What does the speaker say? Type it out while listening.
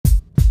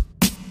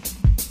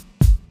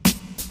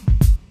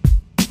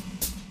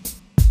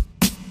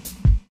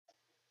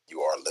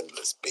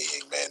limitless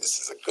being, man. This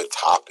is a good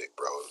topic,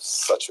 bro. It's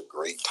such a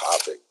great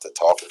topic to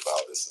talk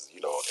about. This is,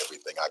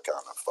 everything I kind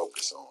of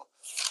focus on.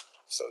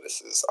 So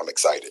I'm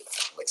excited.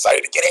 I'm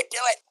excited to get into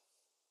it.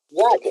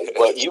 Yeah,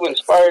 well, you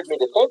inspired me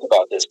to think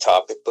about this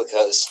topic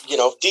because,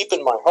 deep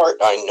in my heart,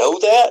 I know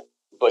that,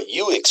 but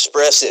you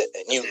express it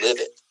and you live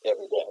it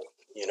every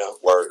day,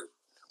 Word.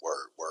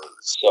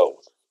 So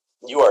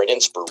you are an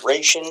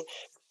inspiration,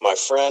 my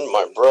friend,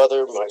 my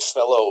brother, my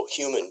fellow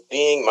human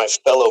being, my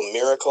fellow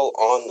miracle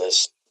on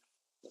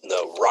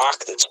the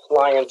rock that's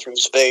flying through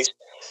space.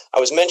 I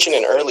was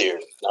mentioning earlier,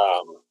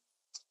 I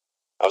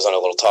was on a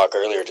little talk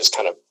earlier, just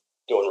kind of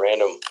doing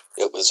random.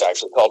 It was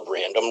actually called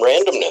Random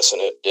Randomness,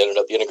 and it ended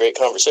up being a great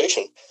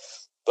conversation.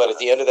 But at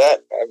the end of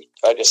that,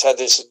 I just had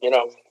this,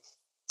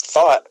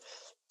 thought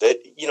that,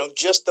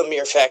 just the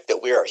mere fact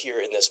that we are here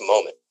in this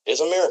moment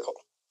is a miracle.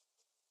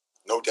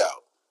 No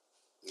doubt.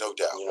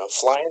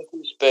 Flying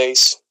through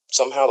space,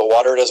 somehow the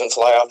water doesn't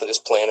fly off of this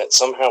planet.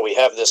 Somehow we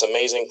have this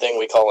amazing thing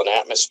we call an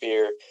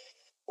atmosphere.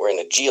 We're in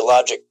a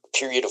geologic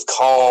period of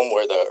calm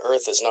where the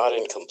Earth is not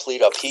in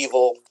complete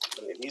upheaval.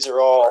 I mean, these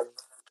are all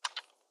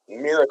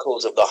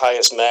miracles of the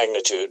highest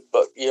magnitude,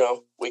 but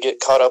we get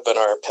caught up in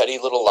our petty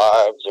little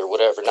lives or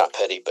whatever, not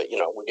petty, but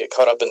we get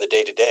caught up in the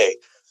day-to-day,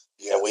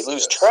 and we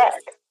lose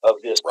track of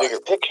this bigger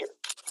picture.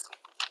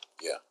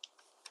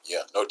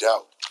 Yeah, no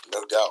doubt.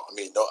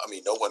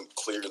 No one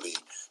clearly,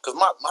 because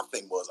my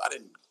thing was,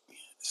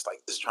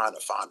 it's trying to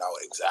find out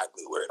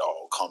exactly where it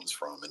all comes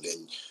from, and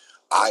then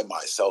I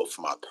myself,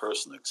 my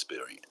personal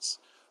experience,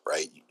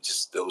 right,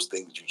 just those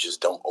things you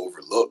just don't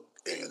overlook.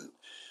 And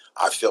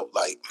I felt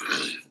like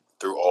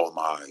through all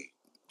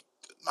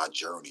my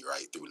journey,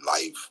 right, through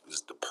life,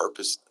 is the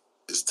purpose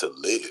is to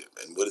live,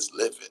 and what is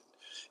living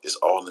is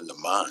all in the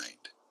mind.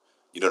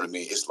 You know what I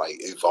mean? It's like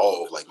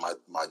evolved, like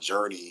my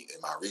journey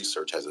and my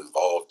research has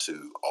evolved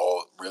to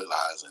all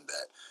realizing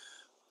that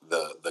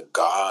the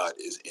God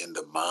is in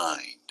the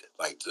mind,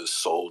 like the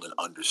soul, and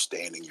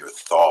understanding your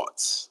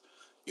thoughts.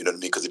 You know what I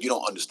mean? Because if you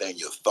don't understand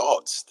your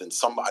thoughts, then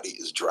somebody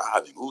is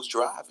driving. Who's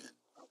driving?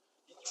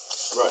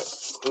 Right.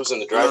 Who's in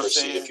the driver's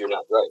seat if you're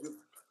not right?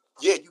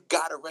 You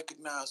got to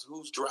recognize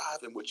who's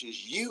driving, which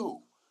is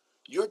you.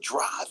 You're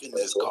driving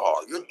this car.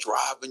 You're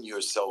driving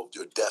yourself,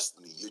 your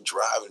destiny. You're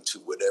driving to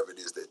whatever it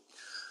is that,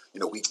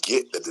 we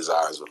get the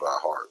desires of our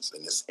hearts.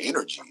 And this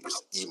energy,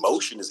 this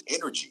emotion is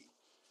energy.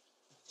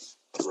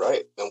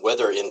 Right. And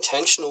whether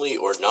intentionally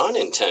or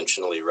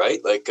non-intentionally,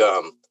 right? Like,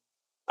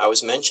 I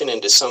was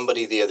mentioning to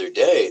somebody the other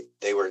day,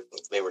 they were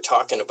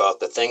talking about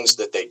the things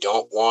that they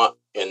don't want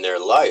in their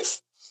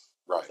life.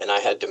 Right. And I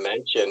had to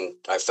mention,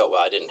 I felt,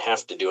 well, I didn't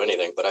have to do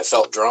anything, but I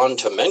felt drawn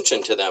to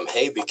mention to them,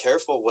 hey, be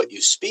careful what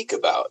you speak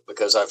about,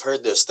 because I've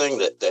heard this thing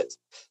that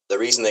the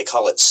reason they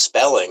call it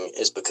spelling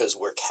is because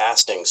we're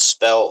casting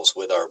spells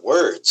with our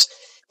words.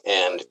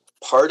 And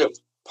part of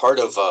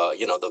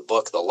the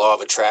book, The Law of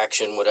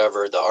Attraction,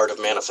 whatever, The Art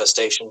of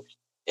Manifestation,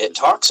 it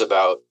talks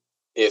about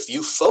if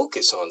you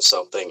focus on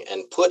something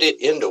and put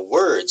it into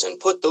words and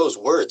put those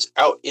words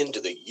out into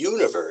the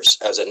universe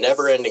as a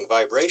never-ending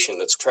vibration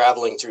that's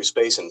traveling through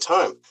space and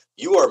time,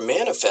 you are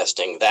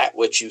manifesting that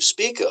which you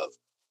speak of.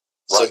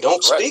 So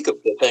don't speak of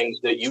the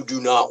things that you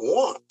do not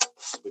want,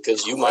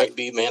 because you might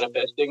be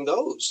manifesting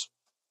those.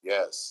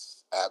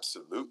 Yes,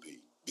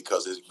 absolutely.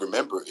 Because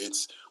remember,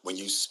 it's when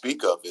you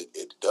speak of it,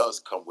 it does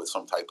come with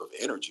some type of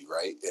energy,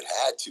 right? It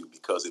had to,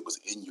 because it was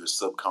in your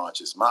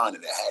subconscious mind,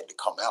 and it had to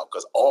come out,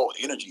 because all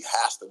energy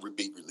has to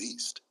be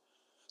released.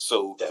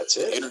 So that's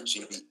the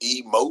energy, the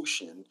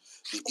emotion,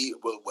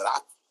 what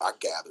I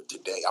gathered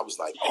today, I was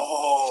like,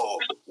 oh,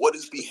 what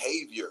is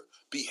behavior?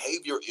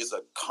 Behavior is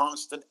a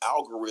constant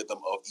algorithm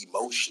of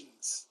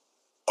emotions.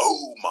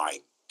 Oh my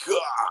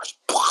gosh.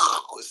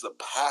 It's a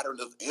pattern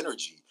of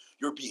energy.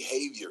 Your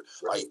behavior,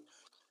 like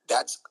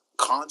that's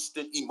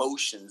constant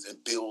emotions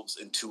and builds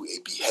into a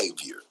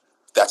behavior.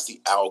 That's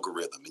the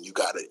algorithm, and you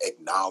got to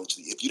acknowledge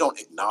if you don't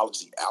acknowledge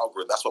the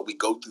algorithm, that's why we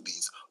go through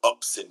these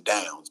ups and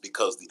downs,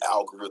 because the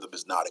algorithm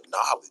is not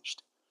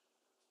acknowledged.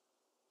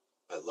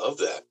 I love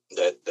that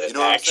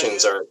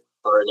actions are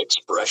an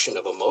expression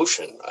of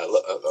emotion. I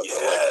like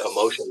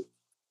emotion,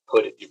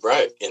 put it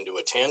right into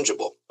a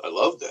tangible. I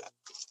love that.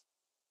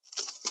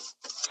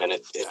 And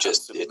it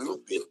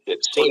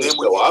seems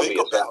so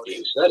obvious after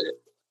you said it.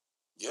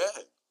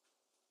 Yeah.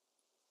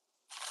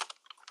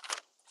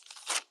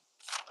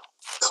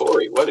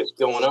 Corey, what is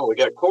going on? We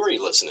got Corey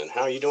listening.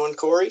 How are you doing,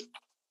 Corey?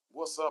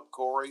 What's up,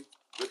 Corey?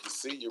 Good to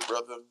see you,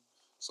 brother.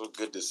 So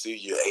good to see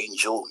you,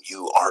 Angel.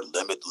 You are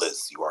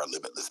limitless. You are a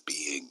limitless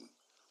being.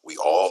 We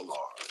all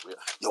are.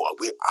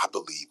 I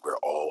believe we're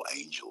all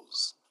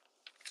angels.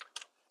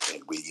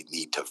 And we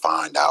need to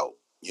find out,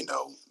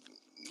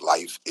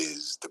 life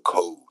is the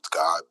code.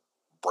 God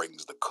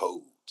brings the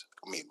code.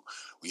 I mean,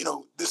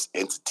 this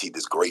entity,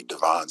 this great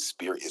divine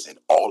spirit is in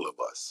all of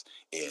us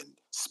and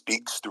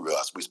speaks through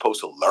us. We're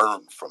supposed to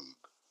learn from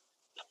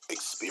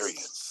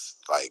experience,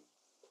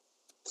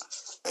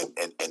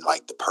 and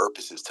like the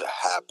purpose is to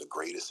have the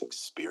greatest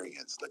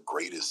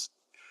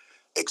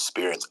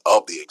experience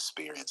of the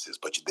experiences.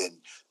 But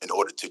then in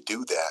order to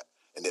do that,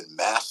 and then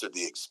master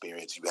the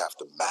experience, you have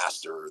to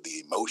master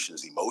the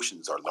emotions.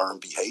 Emotions are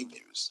learned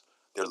behaviors.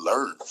 They're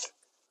learned.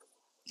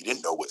 You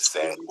didn't know what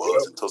sad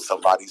was until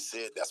somebody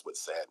said that's what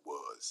sad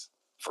was.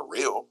 For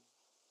real.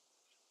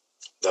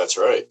 That's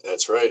right.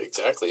 That's right.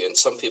 Exactly. And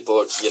some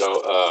people,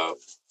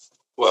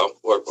 well,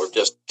 or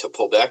just to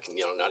pull back, and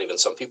not even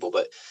some people,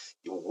 but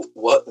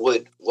what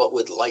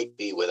would light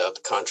be without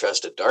the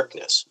contrast of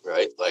darkness,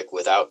 right? Like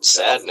without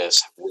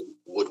sadness,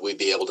 would we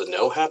be able to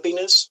know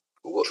happiness?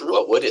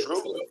 What would it?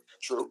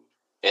 True.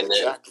 And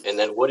exactly.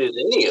 then what is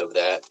any of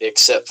that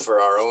except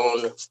for our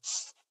own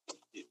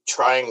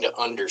trying to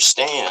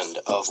understand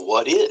of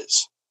what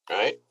is,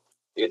 right?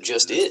 It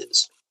just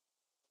is.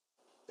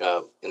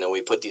 And then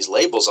we put these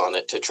labels on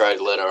it to try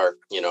to let our,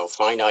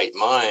 finite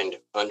mind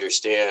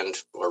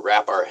understand or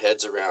wrap our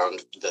heads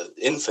around the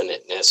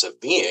infiniteness of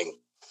being.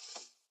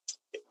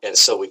 And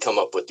so we come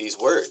up with these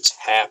words: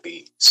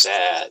 happy,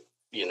 sad,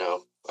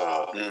 evil,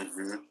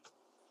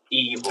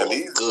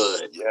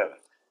 good.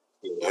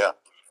 Yeah.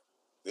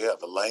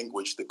 The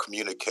language, the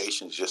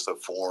communication is just a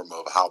form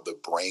of how the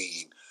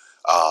brain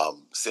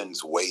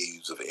sends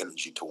waves of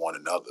energy to one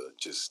another.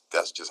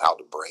 That's just how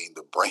the brain.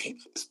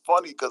 It's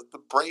funny because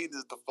the brain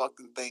is the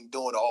fucking thing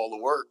doing all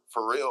the work,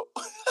 for real.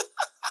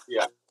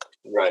 Yeah,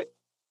 right.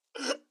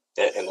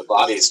 And the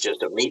body is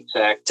just a meat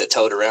sack to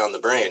tote around the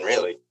brain,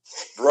 really.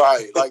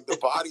 Right. Like the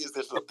body is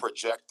just a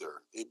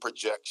projector. It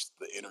projects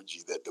the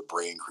energy that the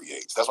brain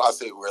creates. That's why I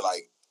say we're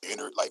like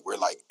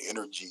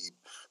energy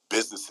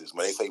businesses.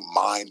 When they say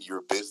mind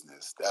your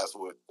business, that's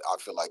what I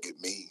feel like it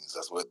means.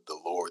 That's what the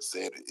Lord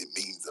said. It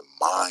means to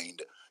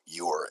mind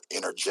your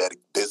energetic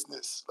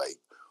business. Like,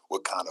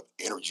 what kind of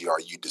energy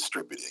are you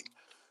distributing?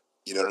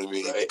 You know what I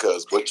mean? Right.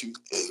 Because what you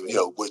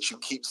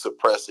keep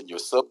suppressing your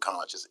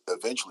subconscious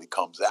eventually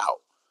comes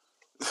out.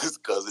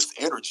 Because it's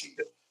energy.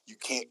 You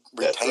can't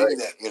retain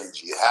that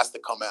energy. It has to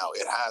come out.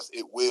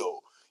 It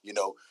will.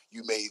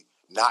 You may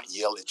not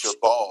yell at your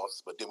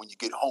boss, but then when you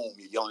get home,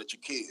 you're yelling at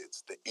your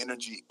kids. The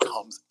energy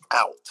comes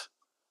out.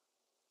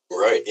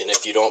 Right. And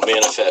if you don't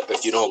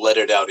let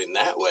it out in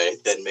that way,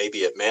 then maybe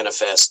it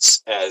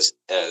manifests as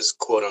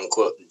quote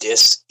unquote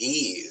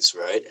dis-ease,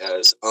 right?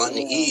 As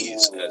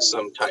unease, as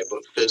some type of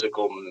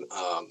physical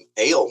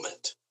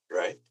ailment,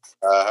 right?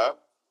 Uh-huh.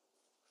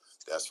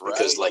 That's right.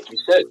 Because like you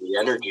said, the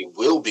energy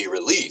will be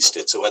released.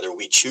 It's whether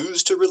we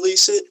choose to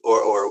release it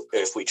or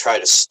if we try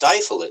to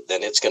stifle it,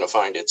 then it's going to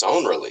find its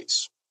own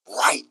release.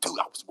 Right, dude.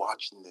 I was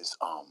watching this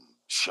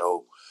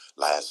show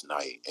last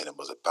night, and it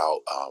was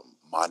about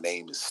My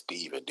Name is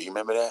Steven. Do you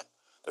remember that?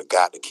 The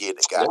kid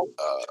that got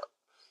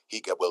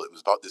it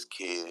was about this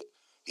kid.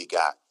 He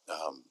got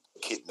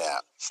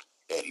kidnapped,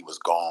 and he was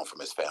gone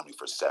from his family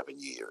for 7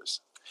 years.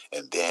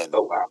 And then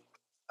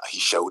he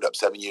showed up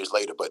 7 years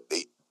later, but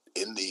they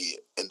in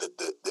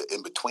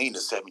between the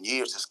 7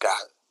 years, this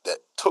guy that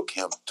took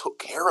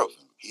care of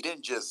him. He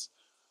didn't just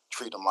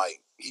treat him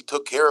like, he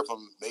took care of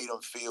him, made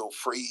him feel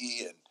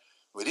free, and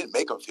we didn't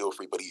make him feel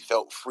free, but he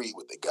felt free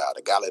with the guy.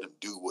 The guy let him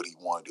do what he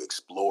wanted to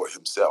explore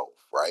himself,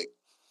 right?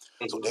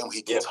 Mm-hmm. So then when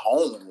he gets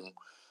home,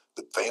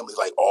 the family's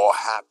like all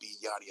happy,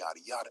 yada, yada,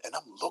 yada. And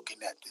I'm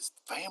looking at this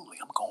family.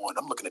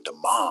 I'm looking at the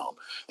mom,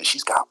 and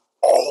she's got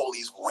all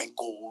these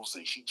wrinkles,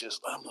 and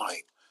I'm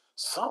like,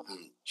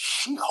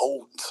 she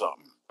holding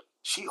something.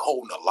 She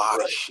holding a lot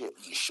of shit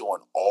and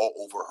showing all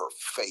over her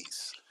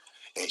face.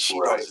 And she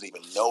doesn't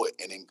even know it.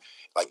 And then,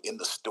 like in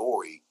the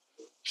story,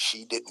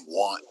 she didn't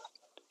want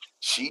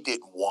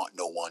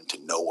no one to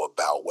know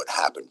about what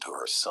happened to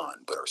her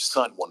son, but her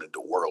son wanted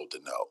the world to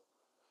know.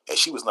 And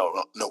she was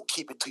no,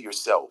 keep it to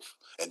yourself.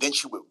 And then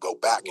she would go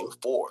back and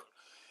forth.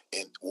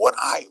 And what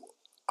I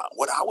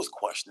was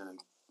questioning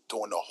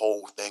during the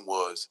whole thing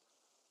was,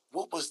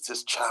 what was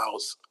this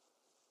child's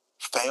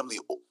family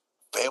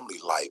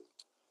life,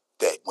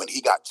 that when he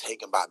got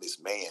taken by this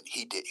man,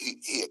 he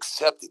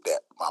accepted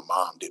that my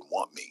mom didn't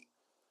want me.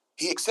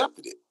 He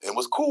accepted it and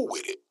was cool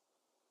with it.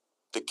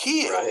 The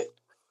kid. Right.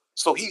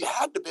 So he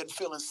had to been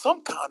feeling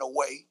some kind of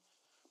way,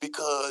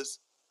 because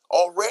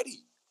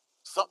already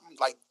something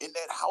like in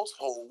that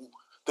household,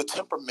 the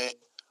temperament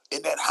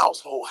in that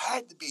household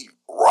had to be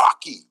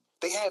rocky.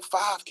 They had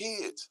 5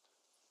 kids.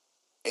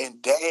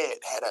 And dad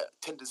had a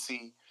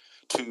tendency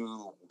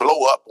to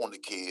blow up on the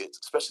kids,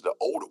 especially the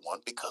older one,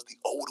 because the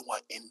older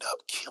one ended up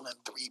killing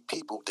 3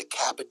 people,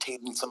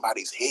 decapitating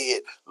somebody's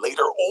head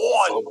later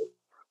on.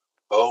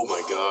 Oh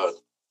my God.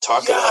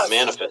 Talk about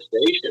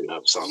manifestation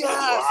of something. Yes.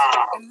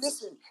 Wow. And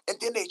listen, and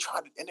then they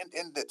tried to, and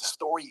then the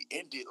story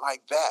ended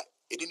like that.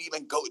 It didn't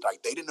even go,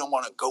 like, they didn't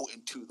want to go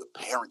into the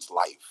parents'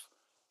 life.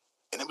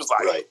 And it was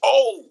like,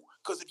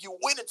 because if you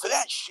went into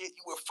that shit,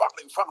 you would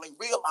finally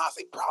realize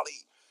they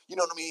probably, you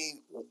know what I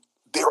mean?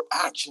 Their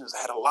actions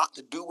had a lot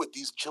to do with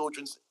these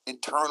children's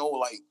internal,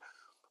 like,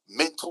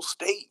 mental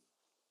state.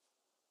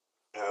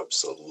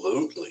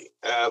 Absolutely.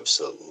 Bro, I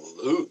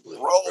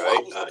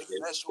was looking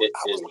at that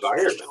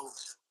show,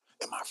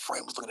 and my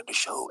friend was looking at the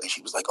show, and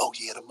she was like, oh,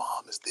 yeah, the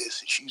mom is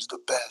this, and she's the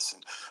best.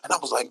 And I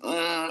was like,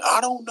 I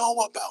don't know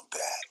about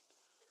that.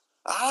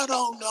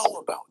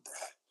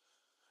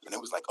 And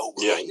it was like, oh,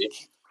 well,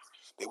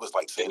 They was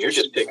like saying, and you're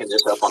just picking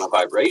this up on a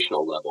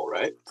vibrational level,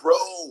 right? bro.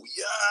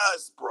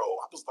 Yes, bro.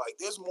 I was like,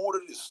 there's more to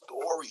this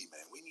story,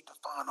 man. We need to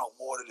find out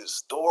more to this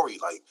story.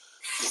 Like,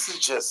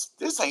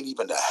 this ain't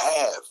even the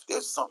half.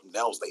 There's something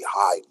else they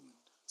hiding.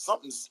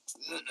 Something's.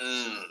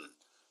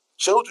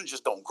 Children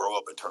just don't grow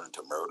up and turn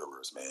into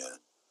murderers, man.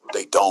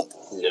 They don't.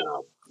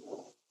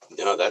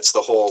 No, that's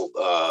the whole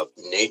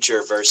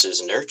nature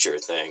versus nurture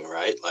thing,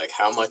 right? Like,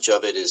 how much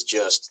of it is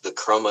just the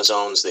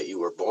chromosomes that you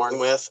were born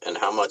with, and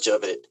how much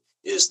of it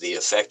is the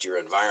effect your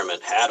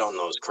environment had on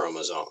those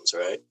chromosomes,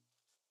 right?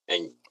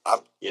 And I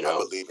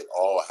believe it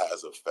all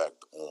has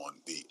effect on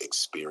the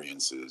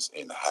experiences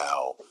and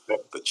how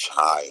the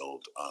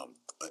child,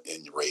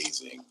 in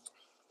raising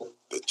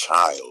the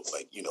child,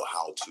 like,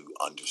 how to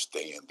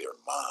understand their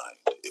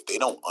mind. If they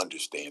don't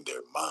understand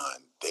their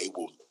mind,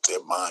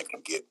 their mind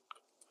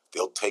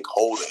they'll take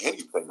hold of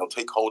anything. They'll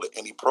take hold of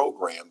any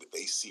program that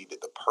they see that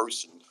the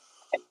person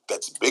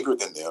that's bigger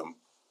than them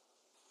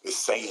is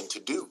saying to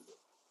do.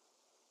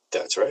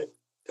 That's right.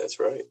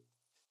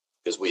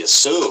 Because we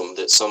assume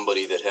that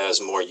somebody that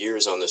has more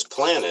years on this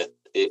planet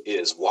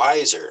is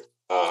wiser.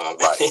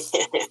 Right.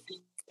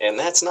 And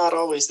that's not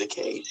always the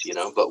case,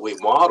 but we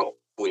model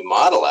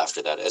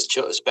after that,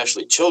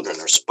 especially children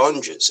are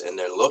sponges, and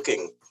they're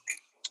looking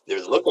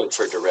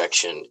for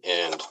direction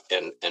and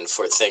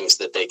for things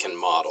that they can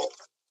model.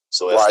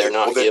 So if they're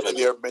not given,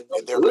 they're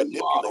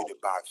manipulated model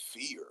by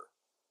fear,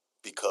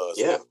 because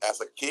as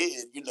a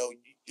kid, you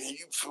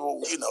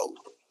feel,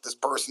 this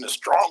person is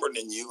stronger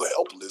than you,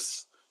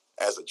 helpless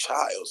as a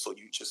child. So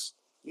you just,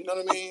 you know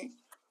what I mean?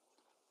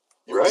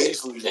 Right.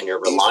 And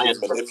you're reliant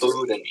for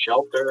food and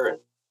shelter.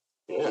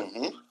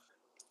 And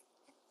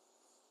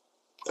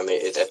I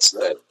mean,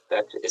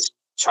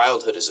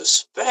 childhood is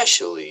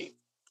especially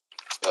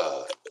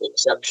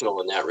exceptional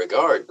in that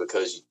regard,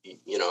 because,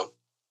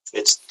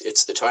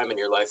 it's the time in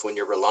your life when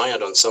you're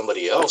reliant on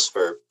somebody else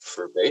for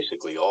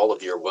basically all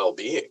of your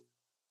well-being.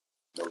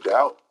 No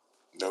doubt.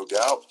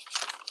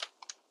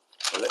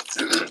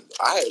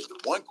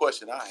 One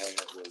question I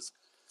had was,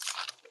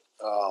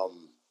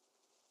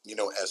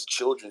 as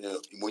children,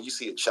 when you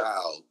see a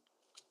child,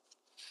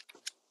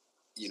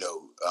 you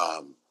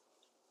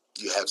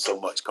have so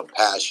much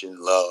compassion,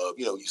 love,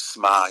 you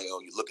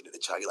smile, you're looking at the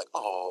child, you're like,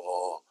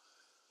 oh,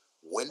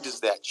 when does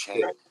that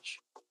change?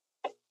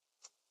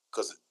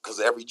 Because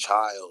every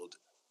child,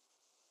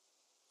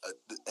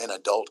 an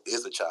adult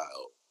is a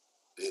child.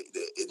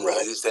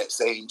 It is that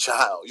same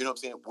child. You know what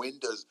I'm saying?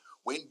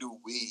 When do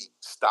we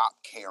stop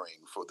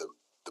caring for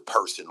the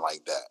person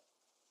like that?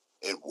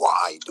 And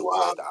why do we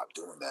stop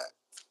doing that?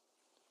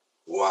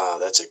 Wow,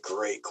 that's a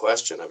great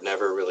question. I've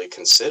never really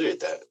considered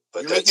that.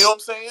 But you know what I'm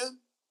saying?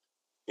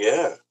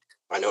 Yeah,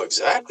 I know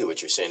exactly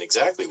what you're saying.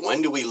 Exactly.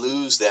 When do we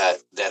lose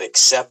that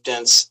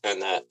acceptance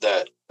and that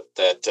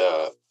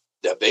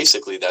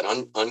basically that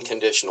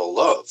unconditional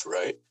love,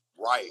 right?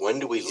 Right. When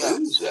do we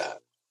lose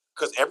that?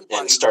 Because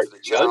everybody looks at the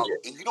child,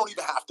 and you don't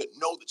even have to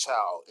know the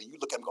child, and you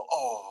look at him and go,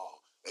 oh,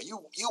 and you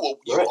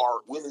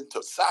are willing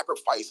to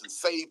sacrifice and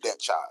save that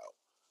child.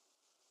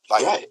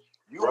 Like,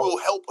 you will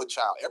help a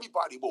child.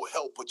 Everybody will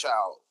help a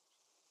child,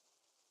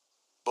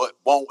 but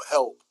won't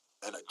help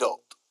an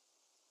adult.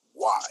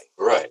 Why?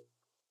 Right.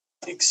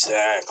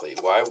 Exactly.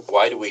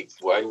 Why do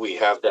we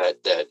have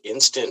that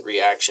instant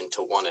reaction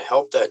to want to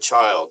help that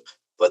child,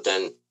 but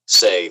then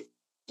say,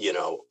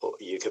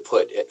 you could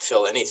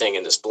fill anything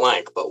in this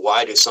blank, but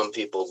why do some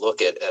people look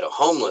at a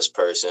homeless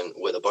person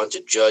with a bunch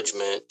of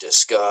judgment,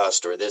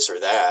 disgust, or this or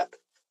that?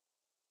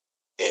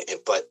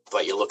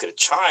 But you look at a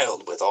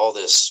child with all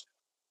this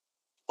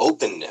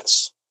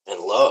openness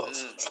and love,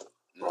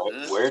 right?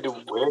 Where does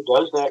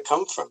that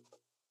come from?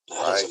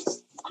 That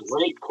is a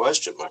great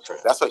question, my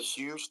friend. That's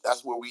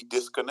where we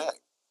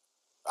disconnect.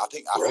 I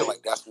feel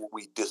like that's where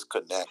we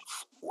disconnect.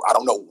 I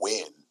don't know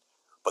when,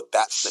 but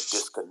that's the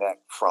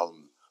disconnect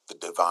from the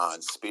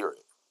divine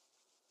spirit.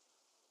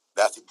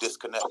 That's a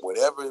disconnect.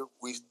 Whatever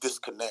we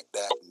disconnect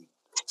that and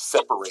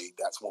separate,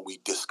 that's when we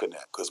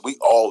disconnect, because we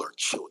all are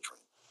children.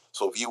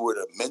 So if you were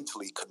to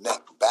mentally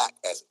connect back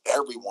as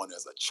everyone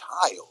as a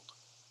child,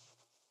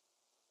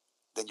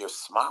 then you're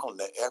smiling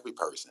at every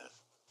person.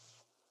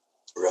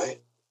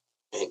 Right.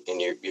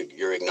 And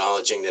you're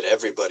acknowledging that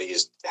everybody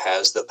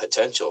has the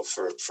potential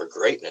for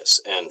greatness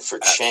and for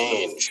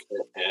change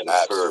and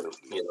for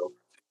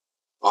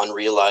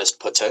unrealized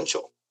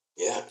potential.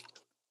 Yeah.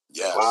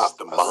 Yes. Wow.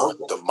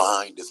 The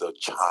mind is a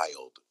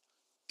child.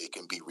 It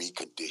can be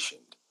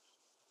reconditioned.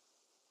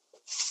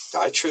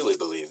 I truly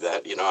believe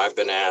that. I've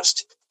been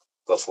asked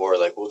before,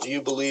 like, well, do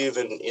you believe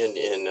in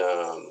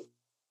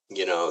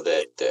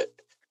that,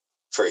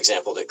 for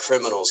example, that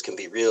criminals can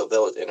be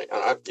rehabilitated?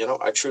 And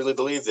I truly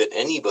believe that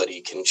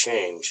anybody can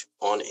change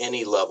on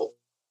any level.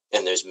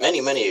 And there's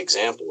many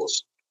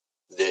examples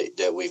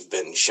that we've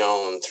been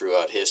shown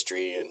throughout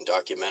history and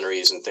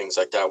documentaries and things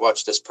like that. I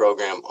watched this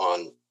program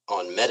on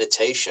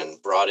meditation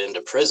brought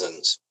into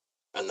prisons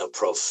and the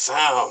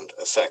profound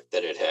effect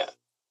that it had.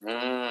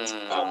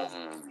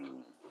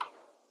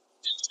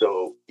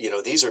 So,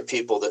 these are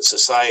people that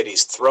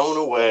society's thrown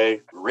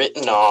away,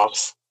 written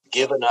off,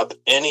 given up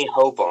any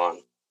hope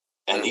on.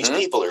 And these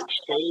people are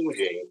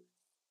changing.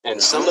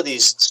 And some of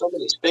these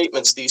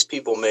statements these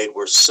people made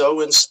were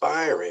so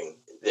inspiring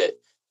that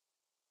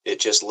it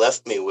just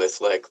left me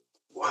with like,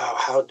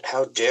 wow,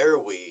 how dare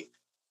we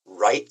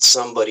write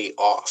somebody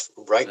off,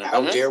 right?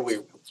 How dare we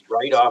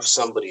write off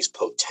somebody's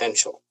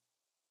potential?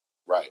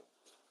 Right.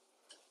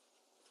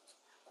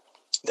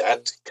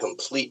 That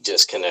complete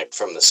disconnect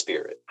from the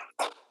spirit.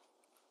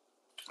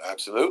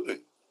 Absolutely.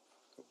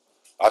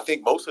 I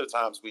think most of the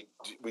times we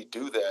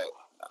do that.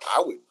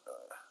 I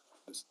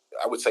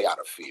would say out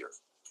of fear.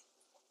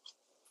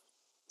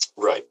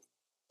 Right.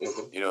 You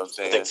know what I'm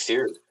saying? I think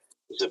fear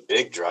is a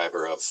big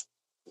driver of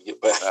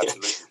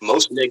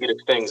most negative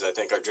things. I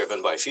think are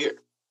driven by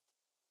fear.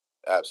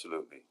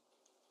 Absolutely.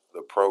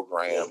 The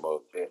program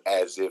of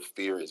as if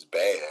fear is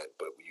bad,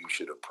 but you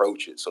should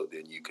approach it so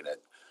then you can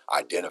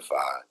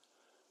identify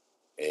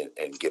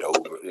and get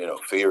over.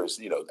 Fear is,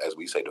 as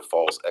we say, the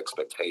false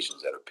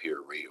expectations that appear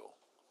real.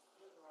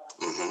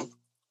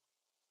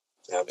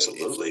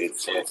 Absolutely. And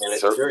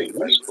it's very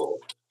useful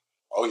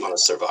on a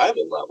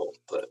survival level,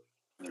 but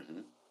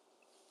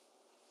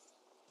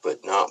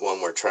not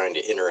when we're trying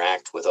to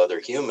interact with other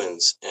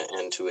humans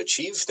and to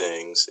achieve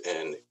things.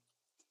 And,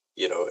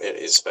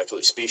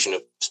 especially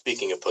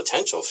speaking of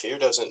potential, fear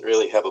doesn't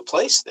really have a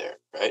place there,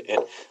 right?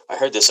 And I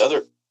heard this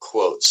other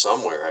quote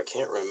somewhere, I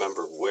can't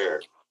remember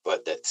where,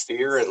 but that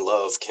fear and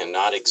love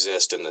cannot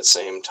exist in the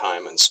same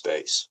time and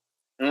space.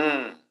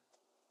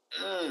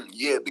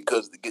 Yeah,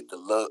 because to get the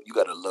love, you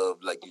got to love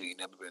like you ain't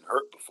never been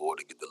hurt before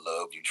to get the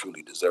love you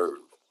truly deserve.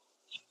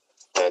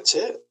 That's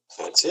it.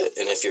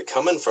 And if you're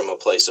coming from a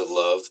place of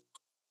love,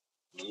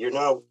 you're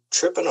not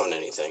tripping on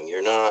anything.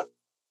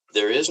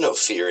 There is no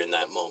fear in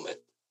that moment,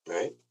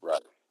 right?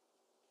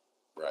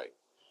 Right.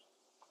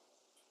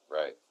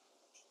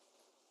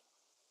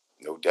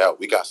 No doubt.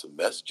 We got some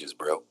messages,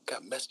 bro. We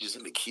got messages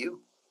in the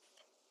queue.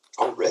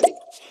 Already.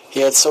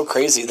 Yeah, it's so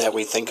crazy that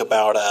we think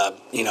about,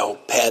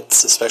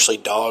 pets, especially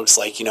dogs,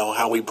 like,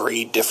 how we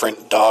breed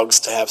different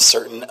dogs to have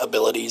certain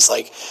abilities.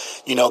 Like,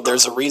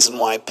 there's a reason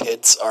why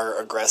pits are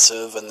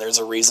aggressive, and there's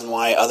a reason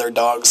why other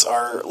dogs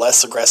are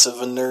less aggressive,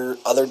 and there are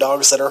other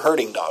dogs that are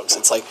hurting dogs.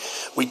 It's like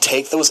we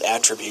take those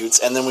attributes,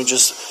 and then we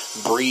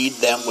just breed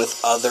them with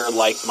other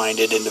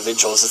like-minded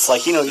individuals. It's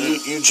like,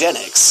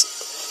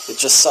 eugenics. It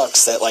just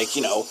sucks that, like,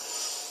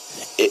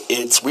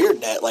 it's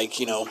weird that, like,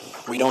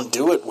 we don't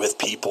do it with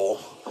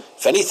people.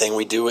 If anything,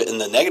 we do it in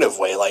the negative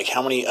way. Like,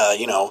 how many,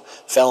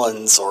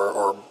 felons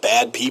or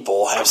bad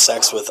people have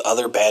sex with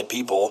other bad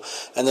people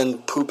and then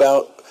poop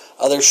out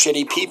other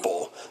shitty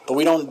people? But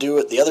we don't do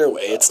it the other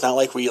way. It's not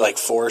like we, like,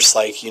 force,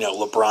 like,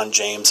 LeBron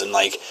James and,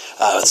 like,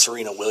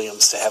 Serena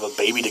Williams to have a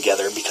baby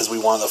together because we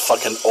want the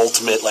fucking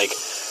ultimate, like,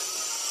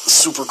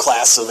 super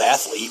class of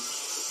athlete.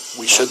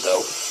 We should,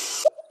 though.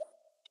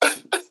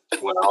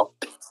 Well,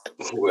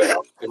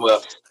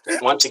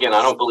 once again,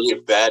 I don't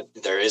believe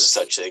there is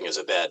such thing as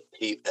bad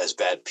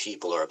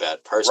people or a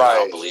bad person. Right. I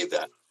don't believe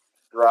that.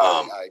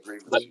 Right, I agree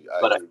with you.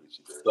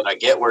 But I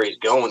get where he's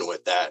going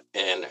with that.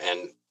 And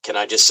can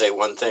I just say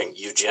one thing?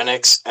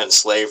 Eugenics and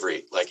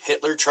slavery. Like,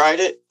 Hitler tried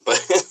it,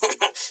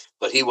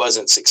 but he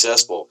wasn't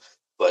successful.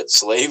 But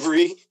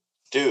slavery,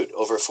 dude,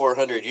 over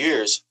 400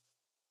 years,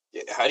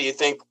 how do you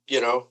think,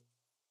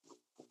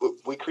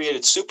 we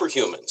created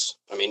superhumans?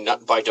 I mean,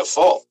 not by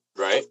default,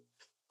 right?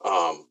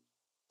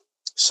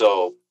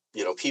 So,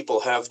 people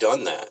have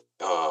done that,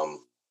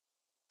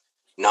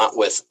 not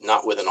with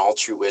an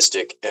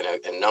altruistic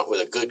and not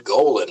with a good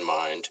goal in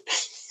mind,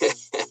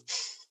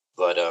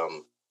 but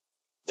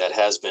that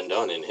has been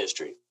done in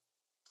history.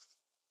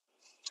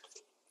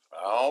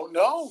 I don't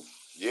know.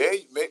 Yeah,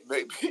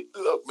 maybe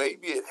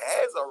it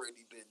has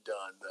already been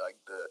done.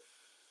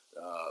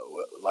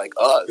 Like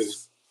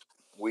us,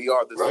 we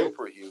are the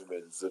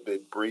superhumans. Have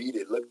been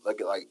breeded. Look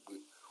like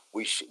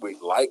we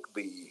like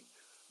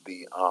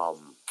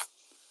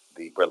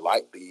we're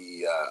like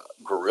the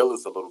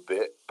gorillas a little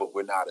bit, but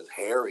we're not as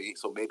hairy.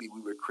 So maybe we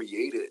were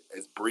created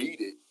as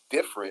breeded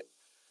different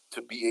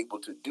to be able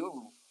to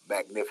do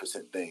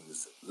magnificent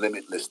things,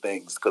 limitless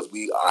things, because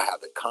we have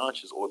the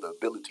conscious or the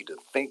ability to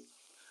think,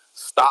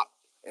 stop,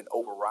 and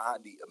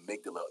override the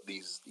amygdala.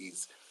 These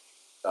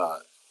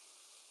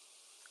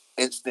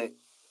instant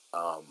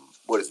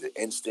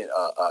instant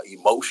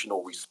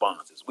emotional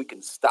responses. We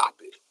can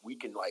stop it. We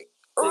can like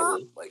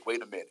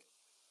wait a minute.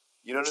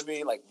 You know what I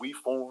mean? Like we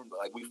formed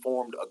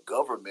a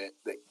government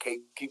that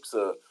keeps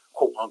a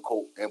quote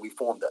unquote, and we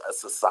formed a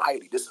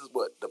society. This is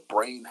what the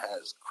brain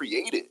has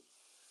created.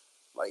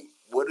 Like,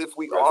 what if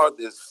we are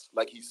this?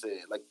 Like he said,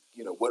 like,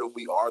 what if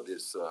we are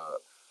this?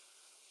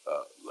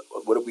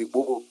 What if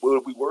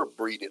we were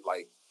breeded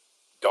like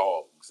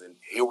dogs? And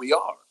here we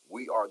are.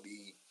 We are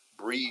the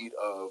breed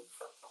of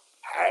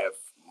half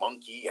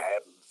monkey,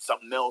 half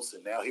something else,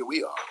 and now here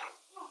we are.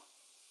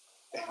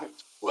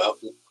 Well,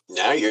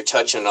 now you're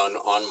touching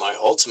on my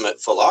ultimate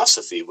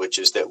philosophy, which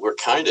is that we're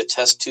kind of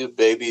test tube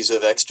babies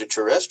of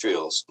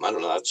extraterrestrials. I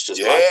don't know. That's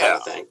just my kind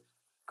of thing.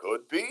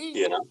 Could be.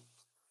 It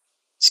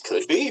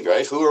could be,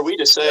 right? Who are we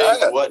to say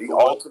what,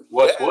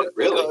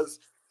 really?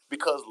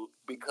 because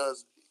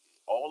because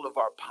all of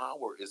our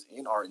power is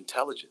in our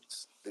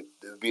intelligence, the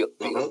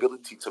Hmm.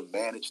 ability to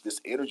manage this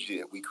energy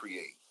that we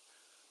create.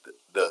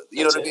 The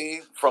you know That's what I it.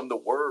 mean? From the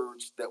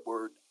words that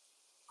were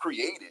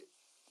created,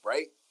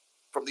 right?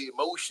 From the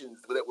emotions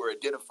that were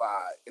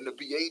identified and the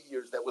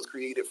behaviors that was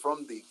created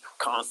from the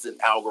constant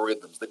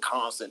algorithms, the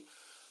constant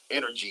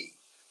energy.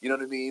 You know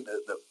what I mean?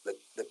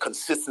 The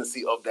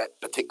consistency of that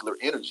particular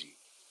energy.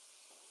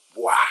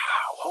 Wow!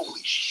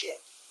 Holy shit!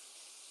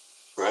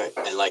 Right.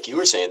 And like you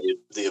were saying,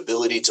 the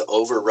ability to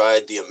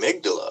override the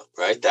amygdala,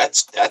 right?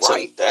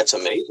 Right? That's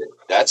amazing.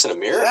 That's a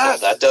miracle.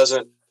 That Yes.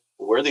 doesn't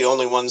we're the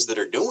only ones that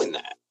are doing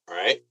that,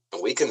 right?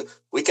 And we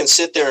can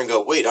sit there and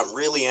go, wait, I'm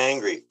really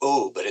angry.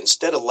 Oh, but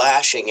instead of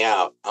lashing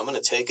out, I'm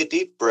gonna take a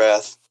deep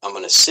breath. I'm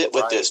gonna sit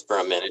with Right. this for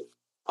a minute.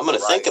 I'm gonna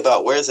think Right.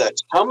 about where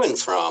that's coming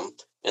from,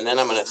 and then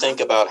I'm gonna think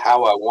Mm-hmm. about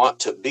how I want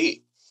to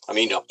be. I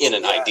mean, in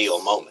an ideal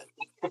Yes. moment.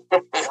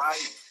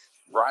 Right.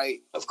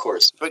 Right. Of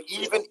course, But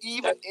you even know,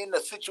 even that in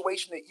a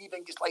situation that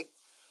even just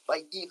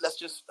let's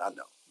just I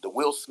know the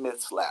Will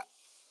Smith slap.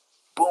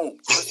 Boom.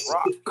 Chris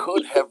Rock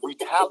could have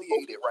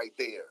retaliated right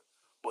there,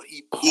 but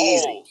he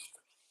easy. paused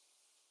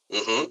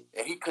Hmm.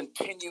 and he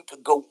continued to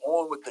go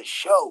on with the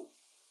show.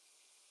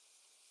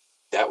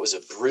 That was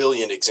a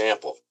brilliant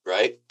example,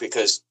 right?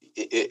 Because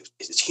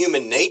it's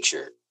human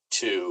nature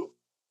to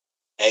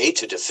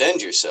to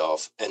defend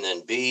yourself, and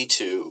then b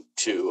to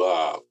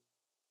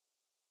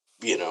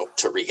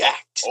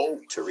react.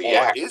 Oh, To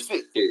react.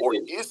 or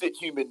is it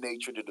human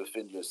nature to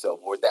defend yourself,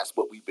 or that's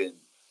what we've been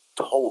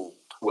told?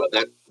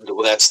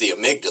 That's the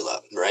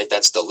amygdala, right?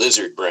 That's the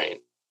lizard brain.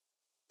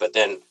 But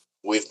then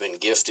we've been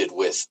gifted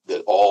with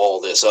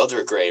all this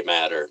other gray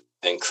matter,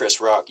 and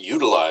Chris Rock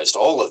utilized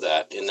all of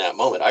that in that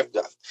moment.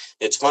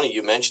 It's funny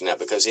you mentioned that,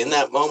 because in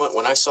that moment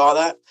when I saw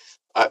that,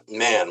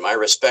 man, my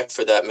respect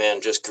for that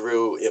man just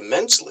grew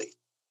immensely,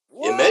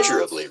 What?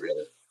 immeasurably,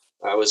 really.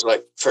 I was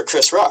like, for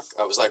Chris Rock,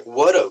 I was like,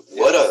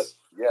 Yes,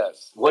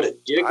 yes, what a I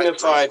agree.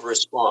 dignified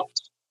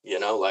response.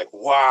 Like,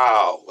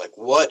 wow, like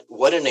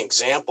what an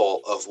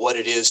example of what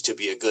it is to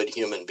be a good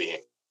human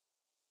being.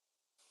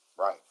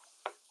 Right,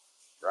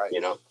 right.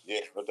 You know,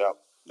 Yeah, no doubt,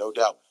 no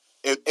doubt.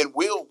 And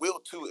Will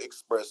too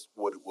expressed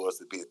what it was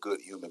to be a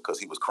good human because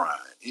he was crying.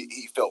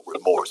 He felt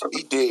remorse.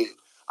 He did.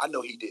 I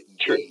know he didn't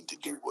true, mean to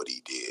do what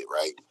he did,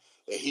 right?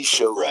 And he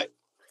showed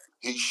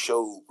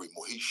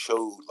remorse. He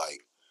showed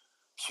like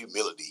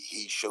humility.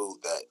 He showed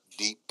that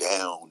deep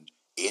down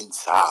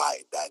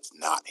inside that's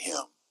not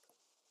him.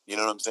 You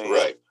know what I'm saying?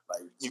 right,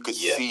 Like you could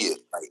yeah, see it.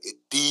 Like it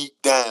deep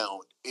down,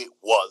 it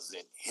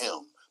wasn't him.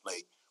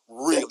 Like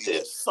really, that's it.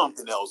 there's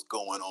something else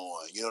going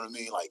on. You know what I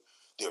mean? Like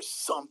there's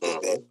something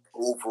that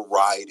Hmm.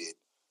 overrided.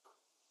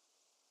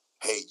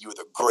 Hey, you're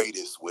the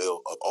greatest,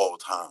 Will, of all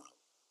time.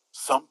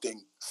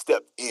 Something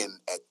stepped in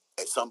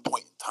at some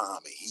point in time,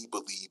 and he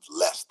believed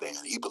less than.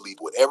 He believed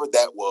whatever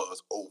that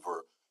was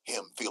over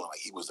him feeling like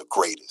he was the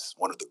greatest,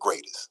 one of the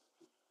greatest.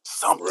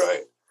 Something.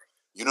 Right.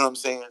 You know what I'm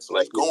saying? So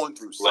Like he's going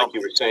through you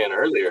something. were saying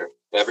earlier,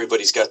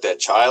 everybody's got that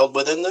child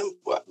within them.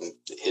 What,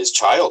 his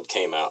child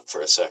came out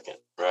for a second,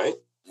 right?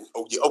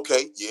 Oh, yeah,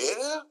 okay,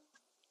 yeah.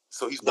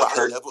 So he's The probably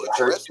hurt, never the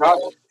hurt addressed that.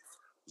 child.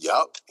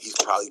 Yup, he's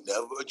probably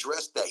never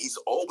addressed that. He's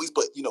always,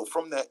 but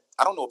from that,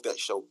 I don't know if that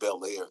show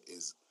Bel Air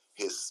is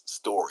his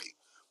story,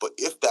 but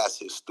if that's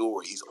his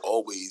story, he's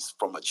always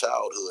from a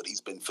childhood.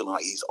 He's been feeling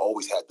like he's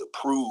always had to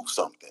prove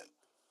something.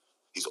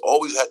 He's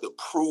always had to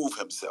prove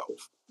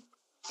himself,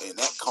 and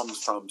that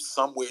comes from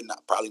somewhere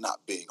probably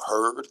not being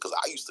heard. Because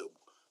I used to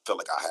feel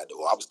like I had to.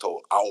 Well, I was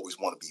told I always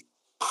want to be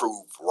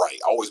proved right.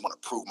 I always want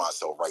to prove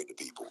myself right to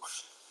people,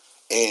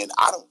 and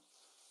I don't.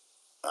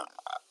 Uh,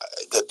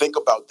 to think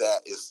about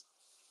that is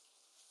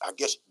I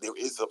guess there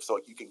is so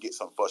you can get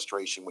some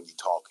frustration when you're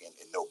talking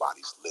and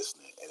nobody's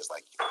listening, and it's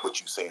like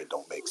what you saying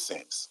don't make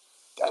sense.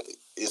 That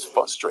is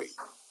frustrating,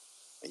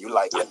 and you're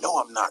like, I Yeah, know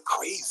I'm not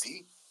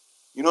crazy.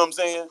 You know what I'm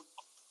saying?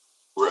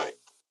 right.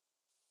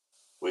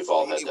 We've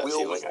all Maybe had that Will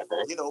feeling, was, I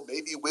think.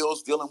 maybe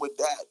Will's dealing with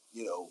that.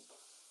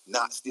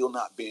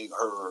 Not being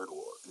heard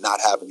or not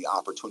having the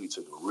opportunity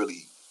to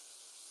really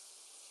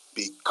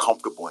be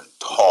comfortable and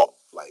talk,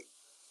 like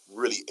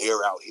really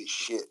air out his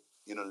shit.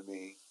 You know what I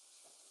mean?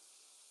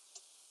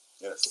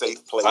 In a safe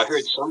I heard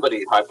place.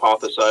 somebody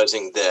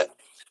hypothesizing that,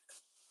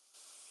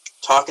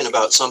 talking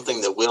about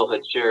something that Will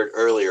had shared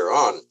earlier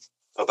on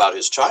about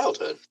his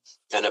childhood,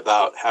 and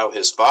about how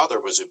his father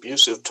was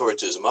abusive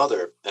towards his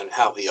mother, and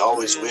how he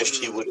always wished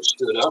he would Mm. have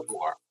stood up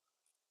more.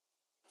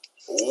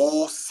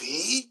 Oh,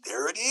 see,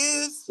 there it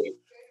is.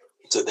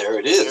 So there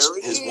it is. There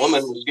it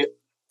is.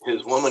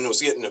 His woman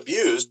was getting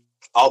abused,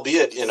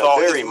 albeit He in a saw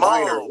very his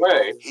minor mom.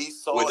 way, He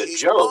saw with a his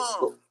joke,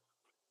 mom.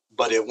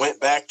 but it went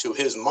back to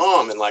his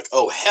mom, and like,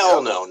 oh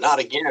hell Yep. no, not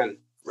again,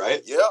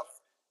 right? Yep.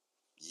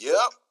 Yep.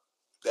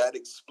 That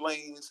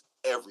explains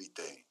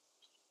everything.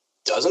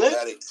 Doesn't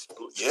it?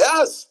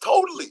 Yes,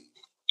 totally.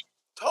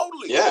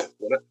 Totally. Yeah.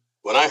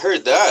 When I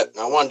heard that,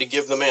 I wanted to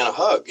give the man a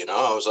hug.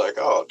 I was like,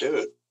 oh,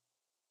 dude.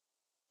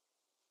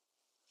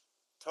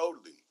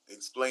 Totally.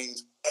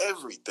 Explains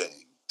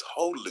everything.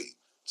 Totally.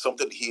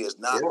 something he has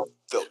not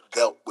Yeah.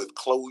 dealt with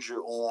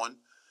closure on.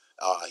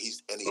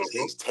 He's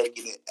Mhm.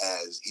 taking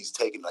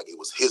it like it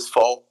was his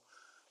fault.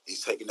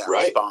 He's taking that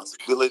Right.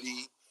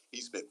 responsibility.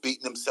 He's been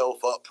beating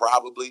himself up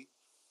probably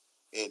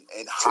and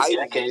For hiding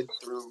it decades.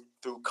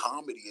 through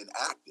comedy and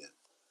acting.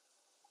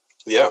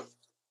 Yeah.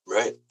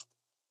 Right.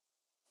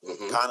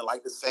 Mhm. Kind of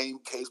like the same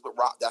case with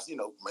Rob. That's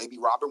maybe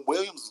Robin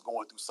Williams is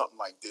going through something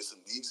like this,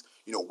 and these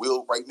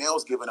Will right now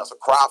is giving us a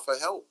cry for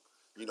help.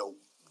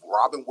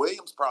 Robin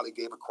Williams probably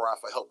gave a cry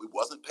for help we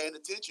wasn't paying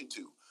attention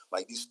to.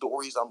 Like these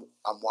stories I'm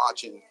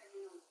watching.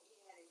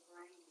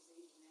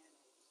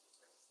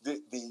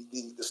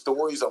 The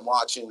stories I'm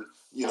watching,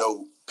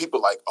 people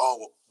like,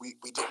 oh, we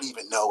didn't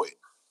even know it.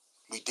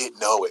 We didn't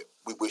know it.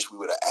 We wish we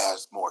would have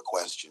asked more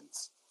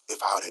questions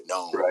if I would have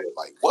known. Right.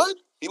 Like, what?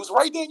 He was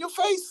right there in your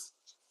face.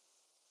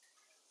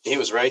 He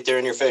was right there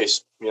in your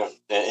face. Yeah.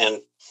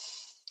 And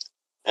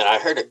I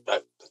heard it.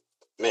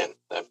 Man,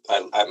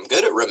 I'm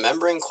good at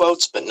remembering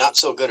quotes, but not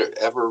so good at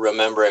ever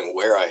remembering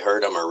where I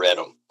heard them or read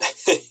them.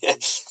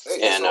 It's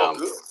all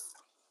good.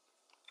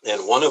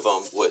 And one of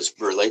them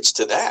relates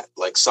to that.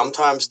 Like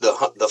sometimes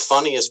the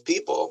funniest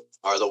people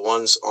are the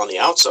ones on the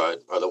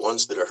outside, are the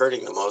ones that are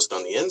hurting the most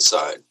on the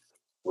inside,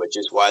 which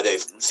is why they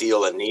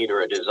feel a need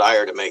or a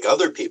desire to make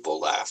other people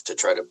laugh, to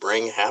try to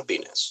bring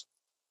happiness.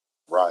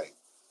 Right.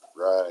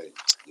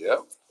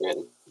 Yep.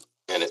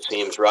 And it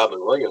seems Robin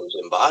Williams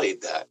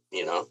embodied that,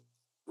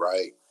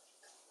 Right.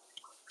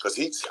 Because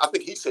I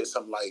think he said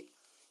something like,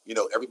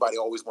 everybody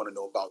always want to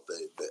know about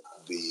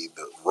the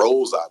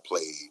roles I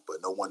played,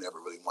 but no one ever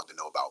really wanted to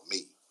know about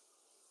me.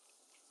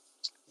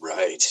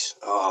 Right.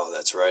 Oh,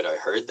 that's right. I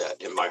heard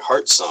that. And my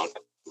heart sunk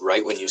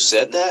right when you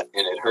said that,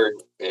 and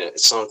it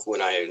sunk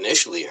when I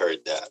initially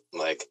heard that.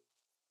 Like,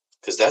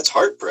 because that's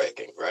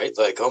heartbreaking, right?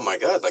 Like, oh my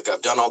God, like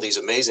I've done all these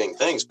amazing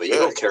things, but you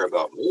don't care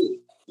about me.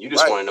 You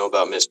just want to know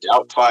about Miss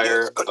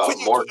Doubtfire, about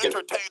Morgan. To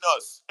entertain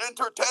us.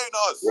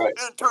 Right.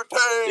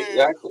 Entertain.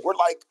 Exactly. We're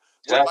like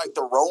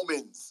the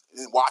Romans,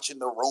 and watching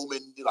the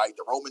Romans,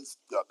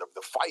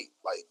 the fight,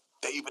 like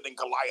David and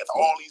Goliath.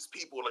 All these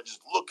people are just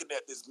looking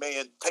at this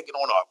man taking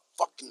on a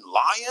fucking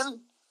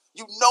lion.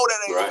 You know that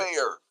ain't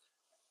fair.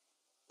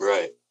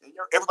 Right. And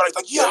everybody's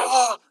like,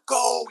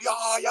 go,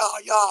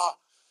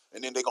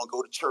 and then they're gonna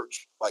go to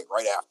church like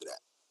right after that.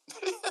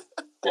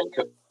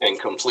 and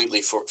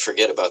completely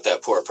forget about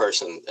that poor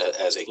person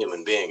as a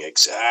human being.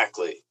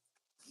 Exactly.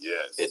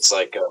 Yes. It's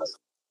like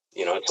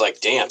it's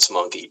like dance,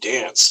 monkey,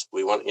 dance.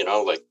 We want,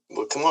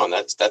 well, come on,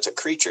 that's a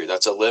creature,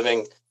 that's a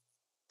living.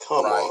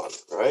 Come on,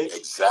 right?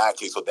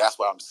 Exactly. So that's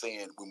what I'm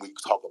saying when we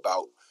talk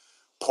about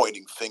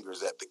pointing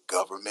fingers at the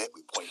government,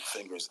 we point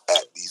fingers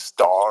at these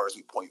stars,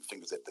 we point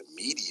fingers at the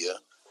media,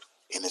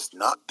 and it's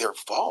not their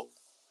fault.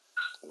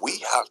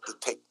 We have to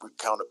take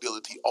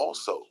accountability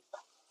also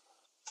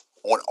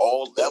on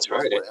all levels,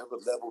 whatever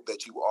level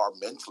that you are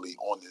mentally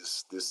on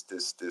this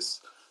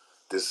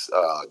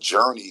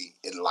journey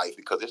in life,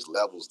 because there's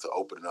levels to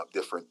opening up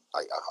different,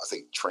 like I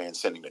say,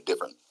 transcending the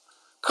different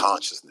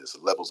consciousness,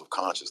 levels of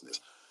consciousness.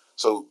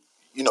 So,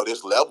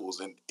 there's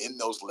levels, and in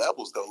those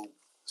levels, though,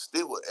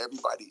 still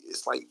everybody,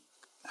 it's like,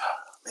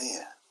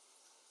 man.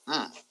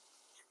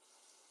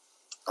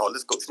 Oh,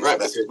 let's go to these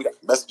messages. We got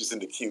messages in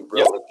the queue, bro.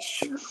 Yeah,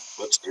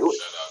 let's do it.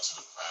 Shout out to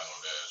the panel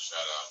there.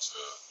 Shout out to,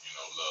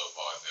 Love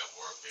Hard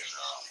Network,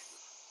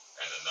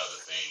 and another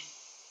thing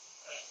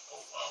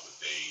with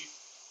Dave.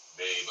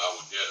 Dave, I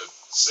would dare to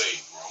say,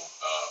 bro,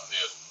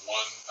 there's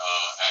one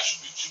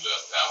attribute you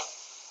left out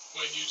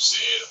when you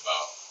said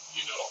about,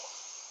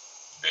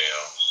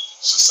 damn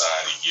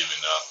society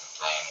giving up and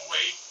thrown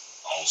away.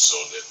 Also,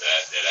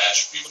 that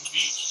attribute would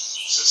be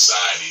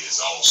society is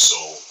also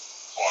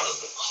part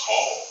of the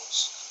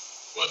cause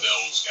for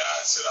those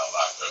guys that are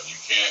locked up. You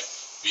can't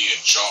be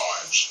in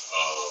charge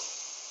of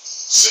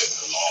setting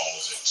the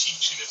laws and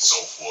teaching and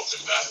so forth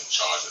and not in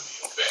charge of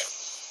the effect.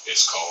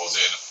 It's cause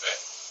and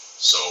effect.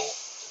 So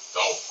the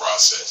thought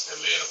process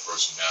that led a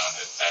person down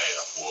that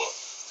path, or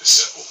the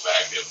simple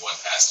fact that one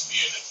has to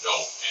be an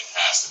adult and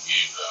has to be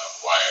able to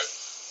acquire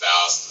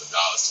thousands of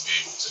dollars to be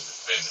able to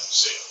defend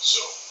themselves.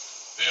 So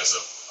there's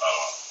a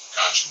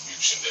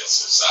contribution that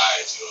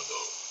society, or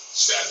the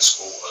status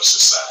quo of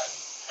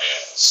society,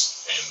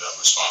 has, and the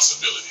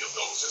responsibility of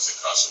those that's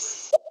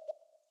incarcerated.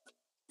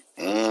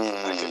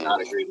 I could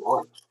not agree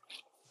more.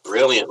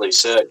 Brilliantly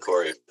said,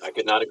 Corey. I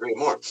could not agree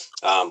more.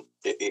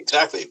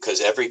 Exactly, because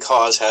every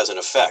cause has an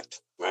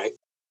effect, right?